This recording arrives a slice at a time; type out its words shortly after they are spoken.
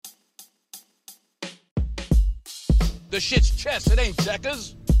The shit's chess, it ain't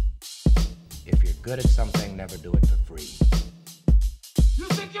checkers. If you're good at something, never do it for free. You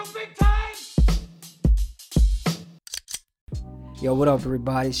think you're big time? Yo, what up,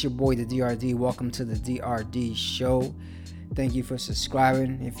 everybody? It's your boy, the DRD. Welcome to the DRD show. Thank you for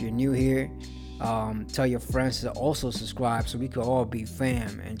subscribing. If you're new here, tell your friends to also subscribe so we could all be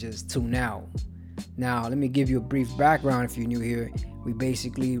fam and just tune out. Now, let me give you a brief background if you're new here. We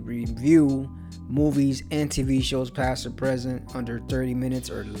basically review movies and TV shows past or present under 30 minutes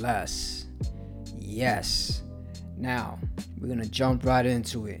or less. Yes. Now, we're going to jump right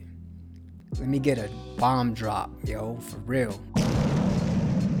into it. Let me get a bomb drop, yo, for real.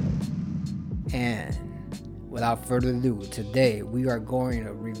 And without further ado, today we are going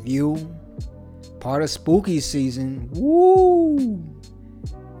to review part of spooky season. Woo!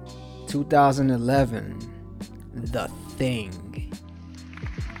 2011, The Thing.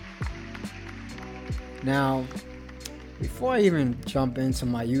 Now, before I even jump into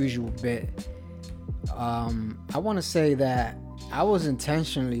my usual bit, I want to say that I was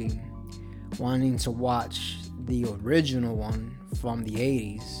intentionally wanting to watch the original one from the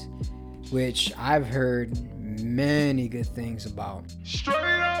 80s, which I've heard many good things about. Straight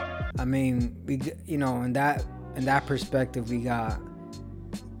up! I mean, in that perspective, we got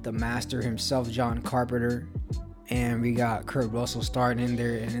the master himself, John Carpenter, and we got Kurt Russell starring in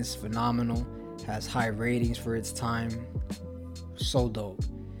there, and it's phenomenal. Has high ratings for its time. So dope.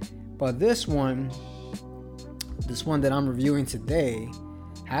 But this one that I'm reviewing today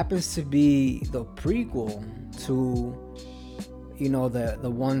happens to be the prequel to,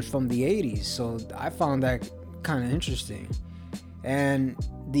 the one from the 80s. So I found that kind of interesting. And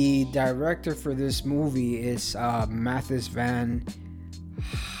the director for this movie is Mathis Van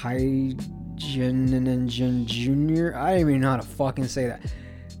Huygen Jr. I don't even know how to fucking say that.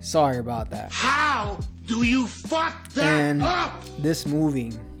 Sorry about that. How do you fuck that up? This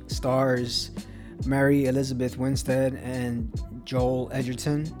movie stars Mary Elizabeth Winstead and Joel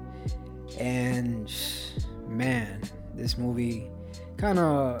Edgerton. And man, this movie kind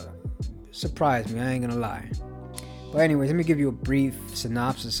of surprised me, I ain't gonna lie. But anyways, let me give you a brief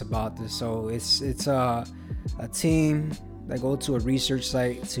synopsis about this. So it's a team that go to a research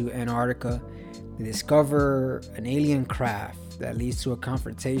site to Antarctica. They discover an alien craft that leads to a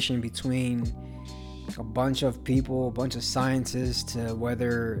confrontation between a bunch of people, a bunch of scientists, to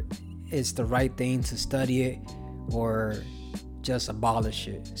whether it's the right thing to study it or just abolish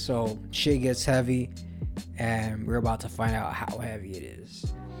it. So shit gets heavy, and we're about to find out how heavy it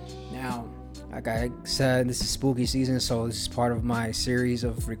is. Now, like I said, this is spooky season, so this is part of my series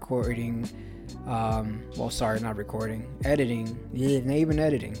of recording. Editing. Yeah, not even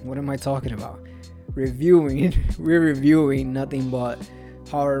editing. What am I talking about? Reviewing. We're reviewing nothing but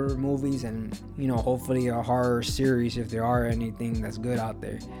horror movies and, hopefully a horror series if there are anything that's good out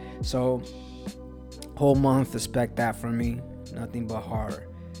there. So, whole month, expect that from me. Nothing but horror.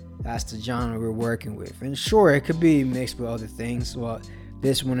 That's the genre we're working with. And sure, it could be mixed with other things. Well,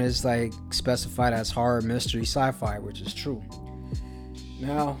 this one is like specified as horror, mystery, sci-fi, which is true.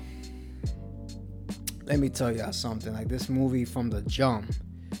 Now, let me tell you something. Like, this movie from the jump,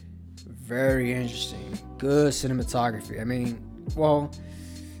 very interesting. Good cinematography. I mean, well,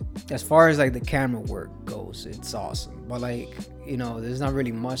 as far as like the camera work goes, it's awesome. But there's not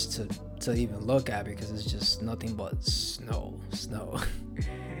really much to even look at because it's just nothing but snow.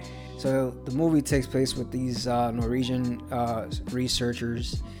 So the movie takes place with these Norwegian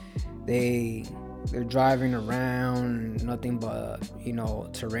researchers. They're driving around, nothing but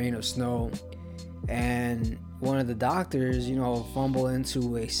terrain of snow. And one of the doctors, fumble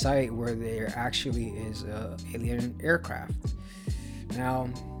into a site where there actually is a alien aircraft. Now,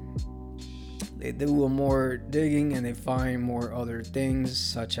 they do more digging and they find more other things,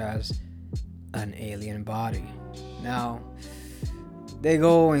 such as an alien body. Now, they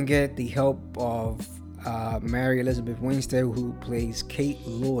go and get the help of Mary Elizabeth Winstead, who plays Kate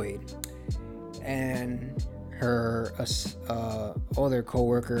Lloyd, and her other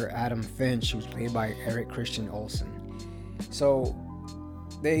co-worker Adam Finch, who's played by Eric Christian Olsen. So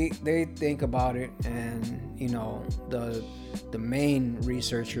they think about it, and the main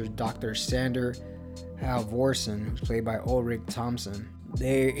researcher, Dr. Sander Halvorsen, who's played by Ulrich Thompson,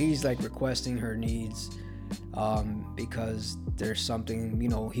 he's like requesting her needs because there's something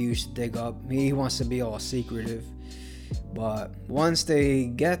huge to dig up. He wants to be all secretive, but once they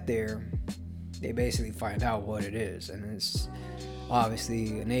get there, they basically find out what it is, and it's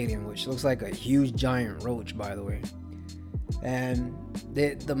obviously an alien, which looks like a huge giant roach, by the way. And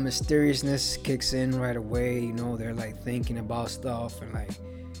the mysteriousness kicks in right away. They're like thinking about stuff and like,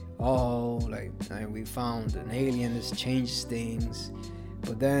 oh, like we found an alien that's changed things.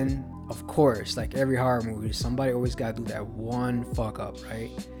 But then, of course, like every horror movie, somebody always gotta do that one fuck up,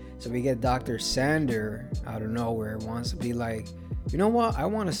 right? So we get Dr. Sander out of nowhere, wants to be like, you know what? I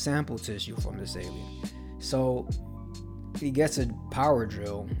want a sample tissue from this alien. So he gets a power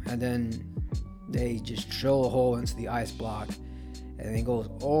drill, and then they just drill a hole into the ice block, and it goes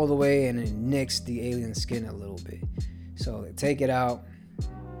all the way, and it nicks the alien skin a little bit. So they take it out,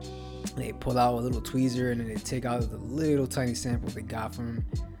 they pull out a little tweezer, and then they take out the little tiny sample they got from him,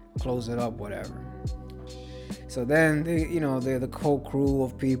 close it up, whatever. So then they're the whole crew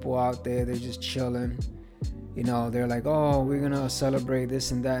of people out there, they're just chilling. They're like, oh, we're gonna celebrate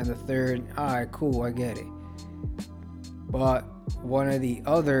this and that and the third. All right, cool, I get it. But one of the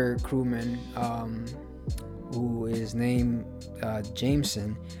other crewmen, who is named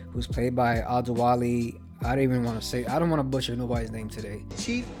Jameson, who's played by Adewale, I don't want to butcher nobody's name today.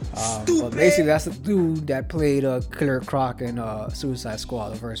 Chief, but basically that's the dude that played Killer Croc in Suicide Squad,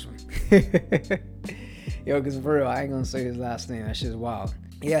 the first one. Yo, because for real, I ain't gonna say his last name, that shit's wild.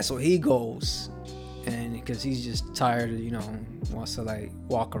 Yeah, so he goes, and because he's just tired of, wants to like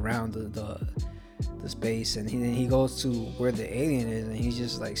walk around the space, and then he goes to where the alien is, and he's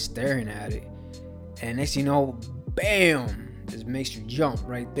just like staring at it, and next you know, bam, just makes you jump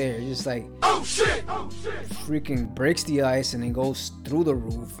right there. Just like, oh shit, freaking breaks the ice and then goes through the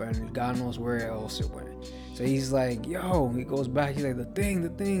roof, and God knows where else it went. So he's like, yo, he goes back, he's like, the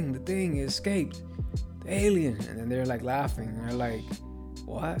thing escaped, the alien. And then they're like laughing, and they're like,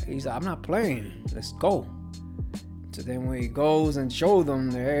 what? He's like, I'm not playing, let's go. So then when he goes and shows them,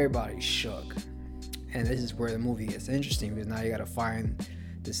 everybody's shook. And this is where the movie gets interesting, because now you gotta find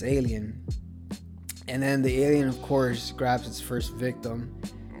this alien. And then the alien, of course, grabs its first victim.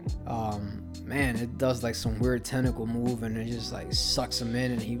 Man, it does like some weird tentacle move, and it just like sucks him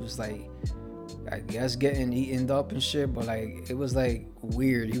in, and he was like, I guess getting eaten up and shit, but like it was like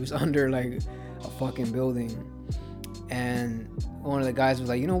weird. He was under like a fucking building, and one of the guys was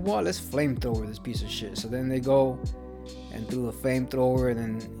like, you know what, let's flamethrower this piece of shit. So then they go and through the flamethrower, and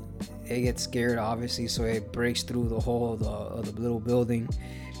then it gets scared, obviously, so it breaks through the whole of the little building,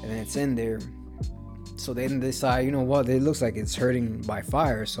 and then it's in there. So they decide, you know what, it looks like it's hurting by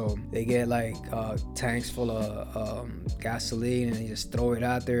fire. So they get like tanks full of gasoline, and they just throw it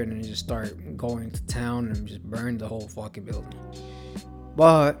out there, and then they just start going to town and just burn the whole fucking building.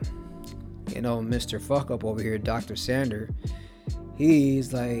 But, Mr. Fuck Up over here, Dr. Sander,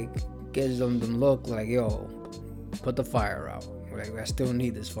 he's like, gives them look like, yo, put the fire out. Like, I still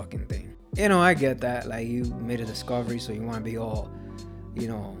need this fucking thing. I get that. Like, you made a discovery, so you want to be all,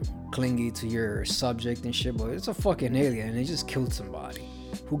 clingy to your subject and shit, but it's a fucking alien and it just killed somebody.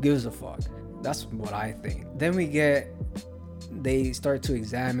 Who gives a fuck? That's what I think. Then they start to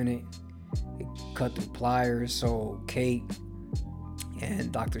examine it. They cut through pliers, so Kate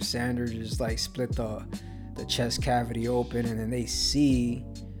and Dr. Sanders just like split the chest cavity open, and then they see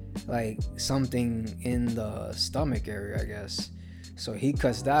like something in the stomach area, I guess. So he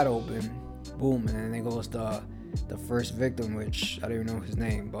cuts that open, boom, and then it goes the first victim, which I don't even know his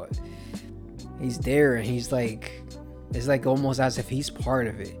name, but he's there, and he's like, it's like almost as if he's part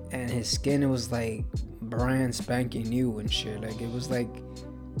of it, and his skin was like brand spanking new and shit. Like it was like,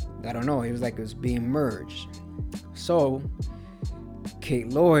 I don't know, it was like it was being merged. So Kate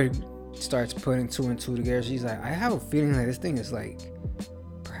Lloyd starts putting two and two together. She's like, I have a feeling like this thing is like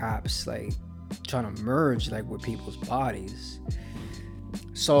perhaps like trying to merge like with people's bodies.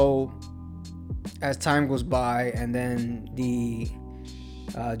 So as time goes by, and then the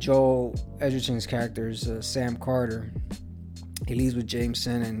Joel Edgerton's characters, Sam Carter, he leaves with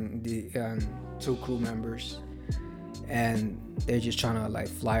Jameson and the two crew members, and they're just trying to like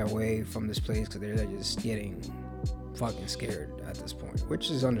fly away from this place because they're just getting fucking scared at this point,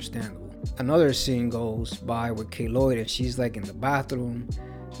 which is understandable. Another scene goes by with Kate Lloyd, and she's like in the bathroom,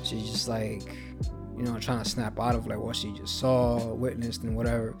 and she's just like, trying to snap out of like what she just saw, witnessed, and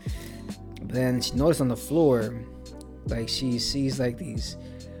whatever. But then she noticed on the floor, like she sees like these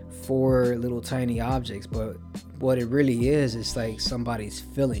 4 little tiny objects, but what it really is like somebody's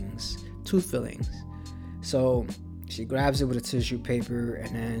fillings, tooth fillings. So she grabs it with a tissue paper,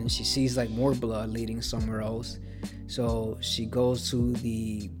 and then she sees like more blood leading somewhere else. So she goes to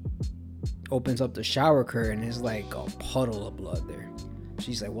opens up the shower curtain, and there's like a puddle of blood there.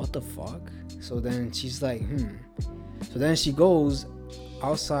 She's like, what the fuck? So then she's like, So then she goes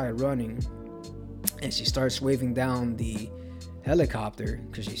outside running, and she starts waving down the helicopter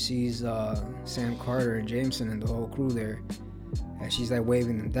because she sees Sam Carter and Jameson and the whole crew there, and she's like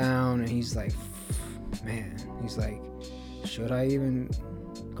waving them down, and he's like, man, he's like, should I even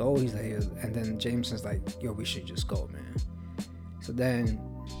go? He's like, and then Jameson's like, yo, we should just go, man. So then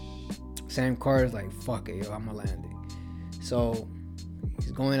Sam Carter's like, fuck it, yo, I'ma land it. So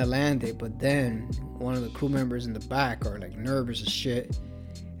he's going to land it, but then one of the crew members in the back are like nervous as shit.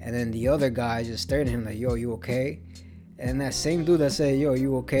 And then the other guy just stared at him like, yo, you okay? And that same dude that said, yo,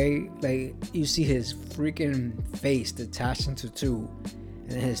 you okay? Like, you see his freaking face detached into two. And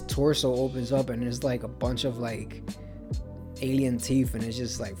then his torso opens up and there's like a bunch of like alien teeth. And it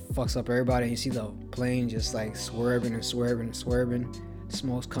just like fucks up everybody. And you see the plane just like swerving and swerving and swerving.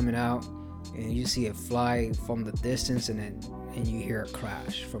 Smoke's coming out. And you see it fly from the distance. And you hear a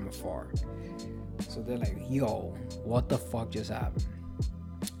crash from afar. So they're like, yo, what the fuck just happened?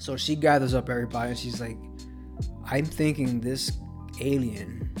 So she gathers up everybody and she's like, I'm thinking this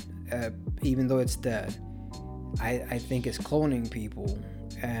alien, even though it's dead, I think it's cloning people,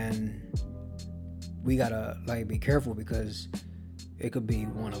 and we gotta like be careful because it could be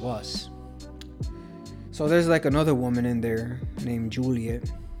one of us. So there's like another woman in there named Juliet,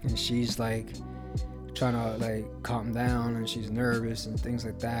 and she's like trying to like calm down, and she's nervous and things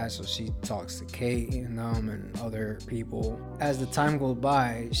like that. So she talks to Kate and them and other people. As the time goes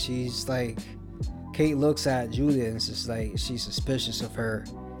by, she's like, Kate looks at Juliet and it's just like she's suspicious of her.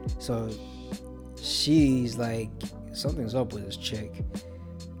 So she's like, something's up with this chick.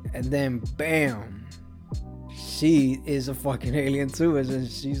 And then bam, she is a fucking alien too. And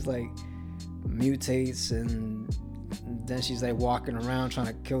she's like mutates, and then she's like walking around trying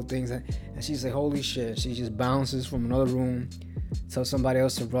to kill things, and she's like, holy shit. She just bounces from another room, tells somebody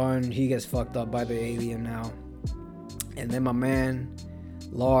else to run. He gets fucked up by the alien now. And then my man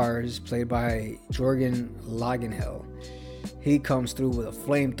Lars, played by Jorgen Lagenhell, he comes through with a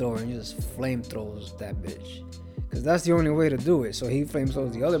flamethrower and just flamethrows that bitch, because that's the only way to do it. So he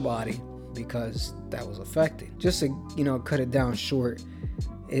flamethrows the other body because that was affected. Just to cut it down short,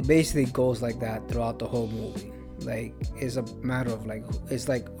 it basically goes like that throughout the whole movie. Like, it's a matter of like, it's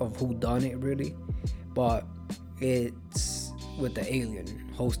like of who done it really, but it's with the alien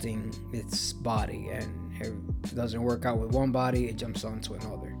hosting its body, and it doesn't work out with one body, it jumps onto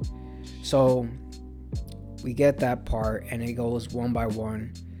another. So we get that part, and it goes one by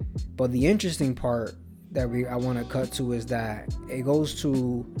one. But the interesting part that I want to cut to is that it goes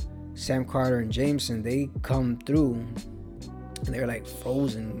to Sam Carter and Jameson. They come through and they're like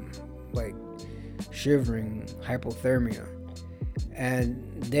frozen, like shivering, hypothermia.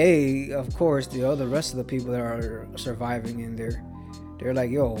 And they, of course, the rest of the people that are surviving in there, they're like,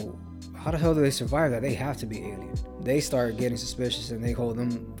 yo, how the hell do they survive that? They have to be alien. They start getting suspicious, and they hold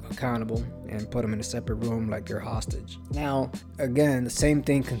them accountable and put them in a separate room like they're hostage. Now, again, the same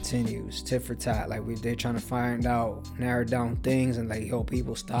thing continues, tit for tat. Like, they're trying to find out, narrow down things, and like, yo,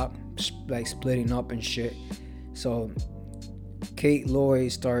 people stop like splitting up and shit. So Kate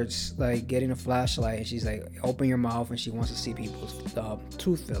Lloyd starts like getting a flashlight, and she's like, open your mouth, and she wants to see people's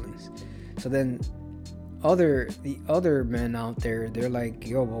tooth fillings. So then the other men out there, they're like,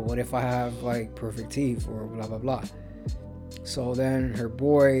 yo, well, what if I have like perfect teeth or blah blah blah? So then her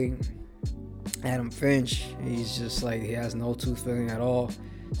boy Adam Finch, he's just like, he has no tooth filling at all.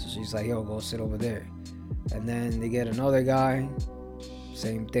 So she's like, yo, go sit over there. And then they get another guy,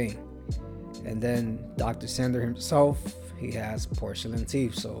 same thing. And then Dr. Sender himself, he has porcelain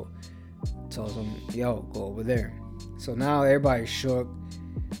teeth, so tells him, yo, go over there. So now everybody's shook.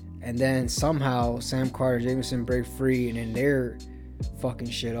 And then somehow Sam Carter and Jameson break free, and then they're fucking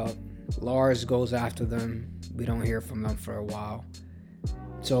shit up. Lars goes after them. We don't hear from them for a while.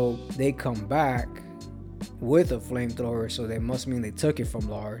 So they come back with a flamethrower, so they must mean they took it from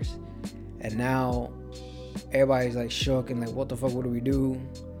Lars. And now everybody's like shook and like, what the fuck, what do we do?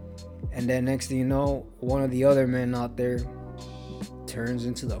 And then next thing you know, one of the other men out there turns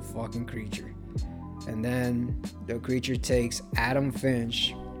into the fucking creature. And then the creature takes Adam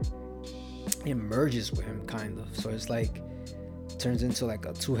Finch and merges with him, kind of. So it's like, turns into like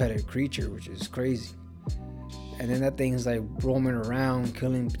a two-headed creature, which is crazy. And then that thing's like roaming around,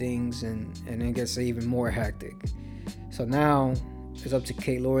 killing things, and it gets even more hectic. So now it's up to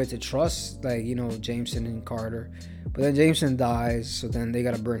Kate Lloyd to trust, like, Jameson and Carter. But then Jameson dies, so then they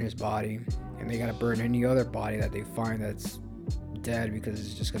gotta burn his body, and they gotta burn any other body that they find that's dead, because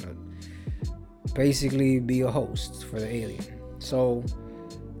it's just gonna basically be a host for the alien. So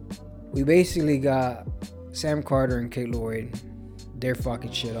we basically got Sam Carter and Kate Lloyd. They're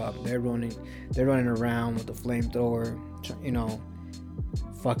fucking shit up. They're running around with the flamethrower,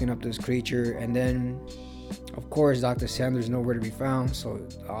 fucking up this creature. And then, of course, Dr. Sanders nowhere to be found. So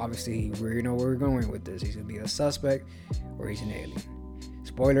obviously, we already know where we're going with this. He's gonna be a suspect, or he's an alien.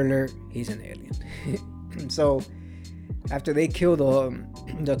 Spoiler alert: he's an alien. So after they kill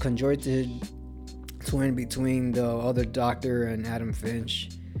the conjoined twin between the other doctor and Adam Finch,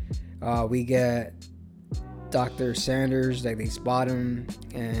 we get Dr. Sanders. Like, they spot him,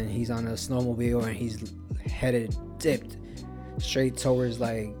 and he's on a snowmobile, and he's dipped straight towards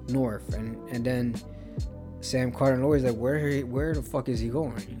like north, and then Sam Carter and Laurie's like, where the fuck is he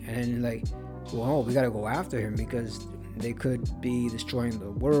going? And like, well, we gotta go after him because they could be destroying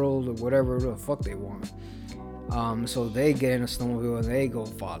the world or whatever the fuck they want. So they get in a snowmobile and they go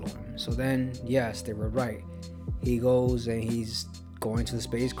follow him. So then, yes, they were right. He goes and he's going to the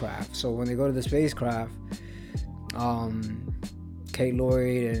spacecraft. So when they go to the spacecraft, Kate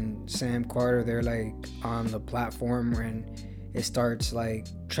Lloyd and Sam Carter, they're like on the platform, and it starts like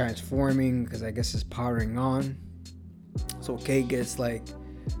transforming because I guess it's powering on. So Kate gets like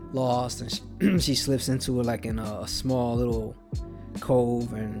lost, and she slips into it like in a small little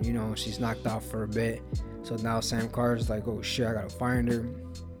cove, and you know, she's knocked out for a bit. So now Sam Carter's like, oh shit, I gotta find her.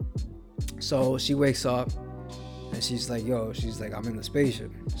 So she wakes up and she's like, I'm in the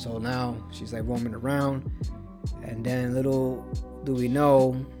spaceship. So now she's like roaming around, and then little do we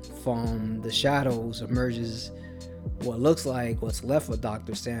know, from the shadows emerges what looks like what's left of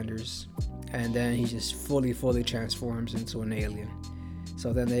Dr. Sanders, and then he just fully transforms into an alien.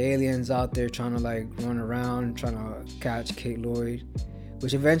 So then the alien's out there trying to like run around, trying to catch Kate Lloyd,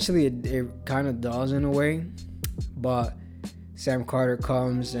 which eventually it kind of does in a way. But Sam Carter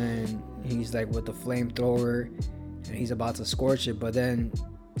comes and he's like with the flamethrower and he's about to scorch it, but then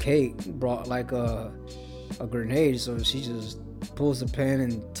Kate brought like a grenade, so she just pulls the pin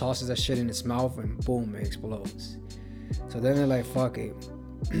and tosses that shit in its mouth, and boom, it explodes. So then they're like, fuck it.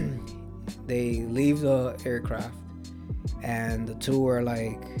 They leave the aircraft, and the two are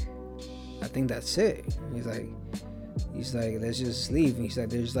like, I think that's it. He's like, let's just leave. He's like,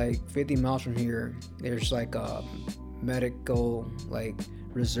 there's like 50 miles from here, there's like a medical like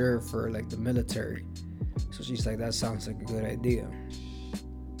reserve for like the military. So she's like, that sounds like a good idea.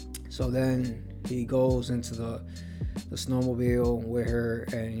 So then he goes into the snowmobile with her,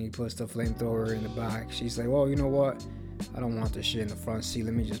 and he puts the flamethrower in the back. She's like, well, you know what, I don't want this shit in the front seat,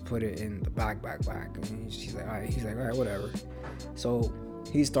 let me just put it in the back. And she's like, all right. He's like, all right, whatever. So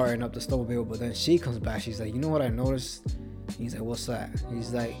he's starting up the snowmobile, but then she comes back. She's like, you know what I noticed? He's like, what's that?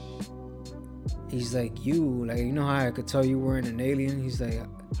 He's like, you know how I could tell you weren't an alien? He's like,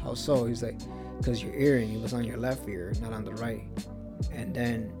 how so? He's like, because your earring, it was on your left ear, not on the right. And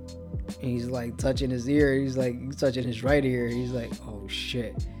then he's like touching his ear. He's like touching his right ear. He's like, oh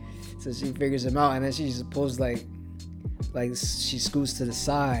shit. So she figures him out, and then she just pulls like she scoots to the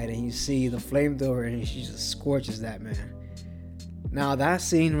side, and you see the flamethrower, and she just scorches that man. Now that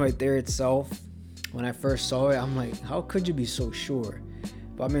scene right there itself, when I first saw it, I'm like, how could you be so sure?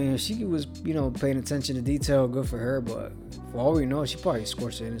 But I mean, if she was, you know, paying attention to detail, good for her. But for all we know, she probably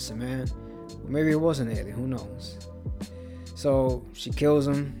scorched an innocent man. Or maybe it was an alien, who knows? So she kills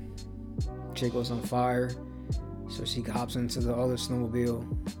him. Chick goes on fire. So she hops into the other snowmobile,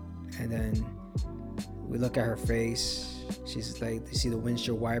 and then we look at her face. She's like, they see the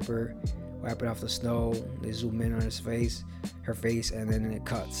windshield wiper wiping off the snow. They zoom in on her face, and then it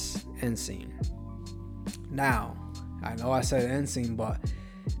cuts. End scene. Now, I know I said end scene, but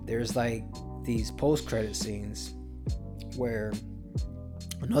there's like these post-credit scenes where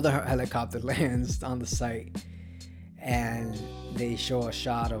another helicopter lands on the site, and they show a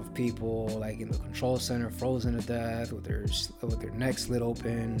shot of people like in the control center frozen to death with their necks slit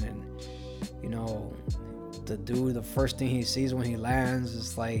open, and you know, the dude, the first thing he sees when he lands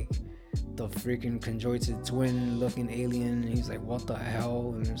is like the freaking conjoined twin looking alien, and he's like, what the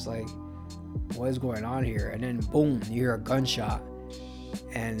hell? And it's like, what is going on here? And then boom, you hear a gunshot,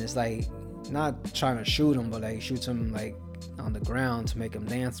 and it's like not trying to shoot him, but like shoots him like on the ground to make him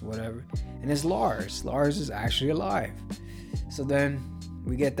dance or whatever. And it's Lars is actually alive. So then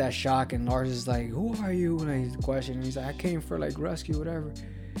we get that shock, and Lars is like, who are you? And he's questioning, he's like, I came for like rescue, whatever.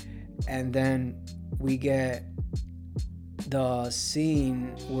 And then we get the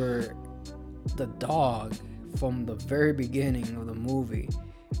scene where the dog from the very beginning of the movie,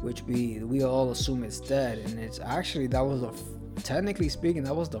 which we all assume it's dead, and it's actually, technically speaking,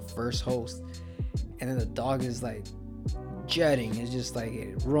 that was the first host. And then the dog is like jetting, it's just like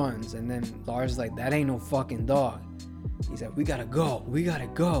it runs, and then Lars is like, that ain't no fucking dog. He's like, we gotta go.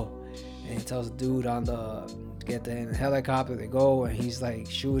 And he tells the dude get in the helicopter. They go, and he's like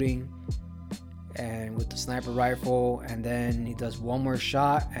shooting and with the sniper rifle, and then he does one more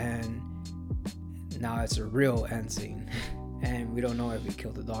shot, and now it's a real end scene. And we don't know if he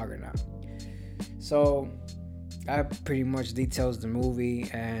killed the dog or not. So that pretty much details the movie.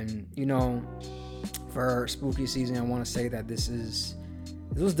 And you know, for spooky season, I want to say that this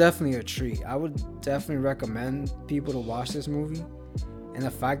was definitely a treat. I would definitely recommend people to watch this movie. And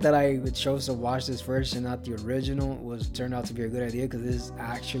the fact that I chose to watch this first and not the original turned out to be a good idea, because this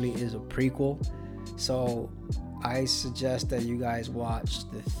actually is a prequel. So I suggest that you guys watch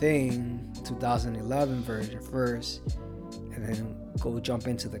The Thing 2011 version first, and then go jump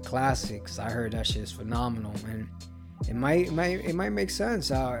into the classics. I heard that shit is phenomenal, and it might make sense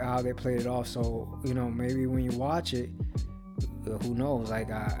how they played it off. So, you know, maybe when you watch it, who knows?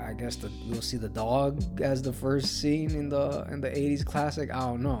 Like I guess you'll see the dog as the first scene in the 80s classic. I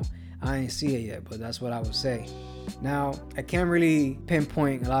don't know. I ain't see it yet, but that's what I would say. Now, I can't really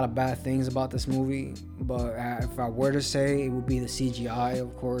pinpoint a lot of bad things about this movie, but if I were to say, it would be the CGI,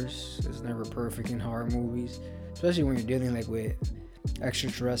 of course. It's never perfect in horror movies, especially when you're dealing like with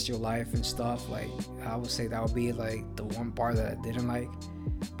extraterrestrial life and stuff. Like, I would say that would be like the one part that I didn't like,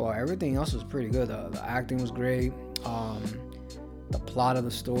 but everything else was pretty good. The acting was great. The plot of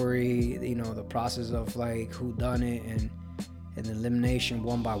the story, you know, the process of like who done it and the elimination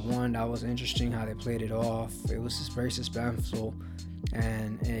one by one, that was interesting how they played it off. It was just very suspenseful,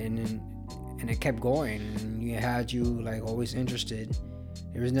 and it kept going, and it had you like always interested.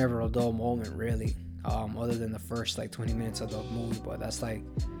 There was never a dull moment really, other than the first like 20 minutes of the movie, but that's like,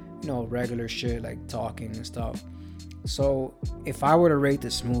 you know, regular shit like talking and stuff. So if I were to rate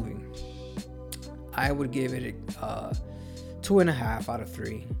this movie, I would give it a 2.5 out of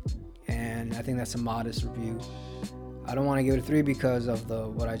 3, and I think that's a modest review. I don't want to give it a 3 because of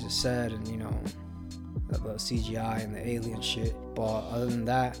what I just said, and you know, the CGI and the alien shit. But other than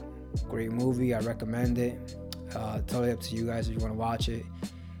that, great movie. I recommend it. Totally up to you guys if you want to watch it.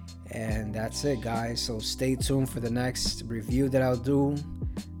 And that's it, guys. So stay tuned for the next review that I'll do.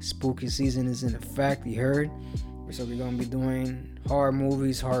 Spooky season is in effect, you heard. So we're gonna be doing horror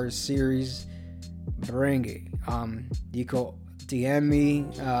movies, horror series. Bring it. You can DM me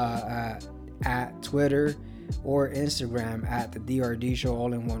at Twitter or Instagram at the DRD Show,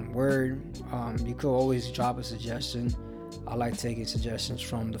 all in one word. You could always drop a suggestion. I like taking suggestions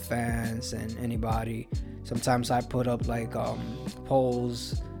from the fans and anybody. Sometimes I put up like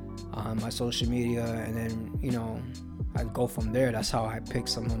polls on my social media, and then, you know, I go from there. That's how I pick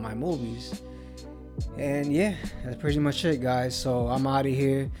some of my movies. And yeah, that's pretty much it, guys. So I'm out of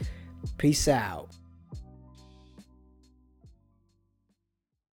here. Peace out.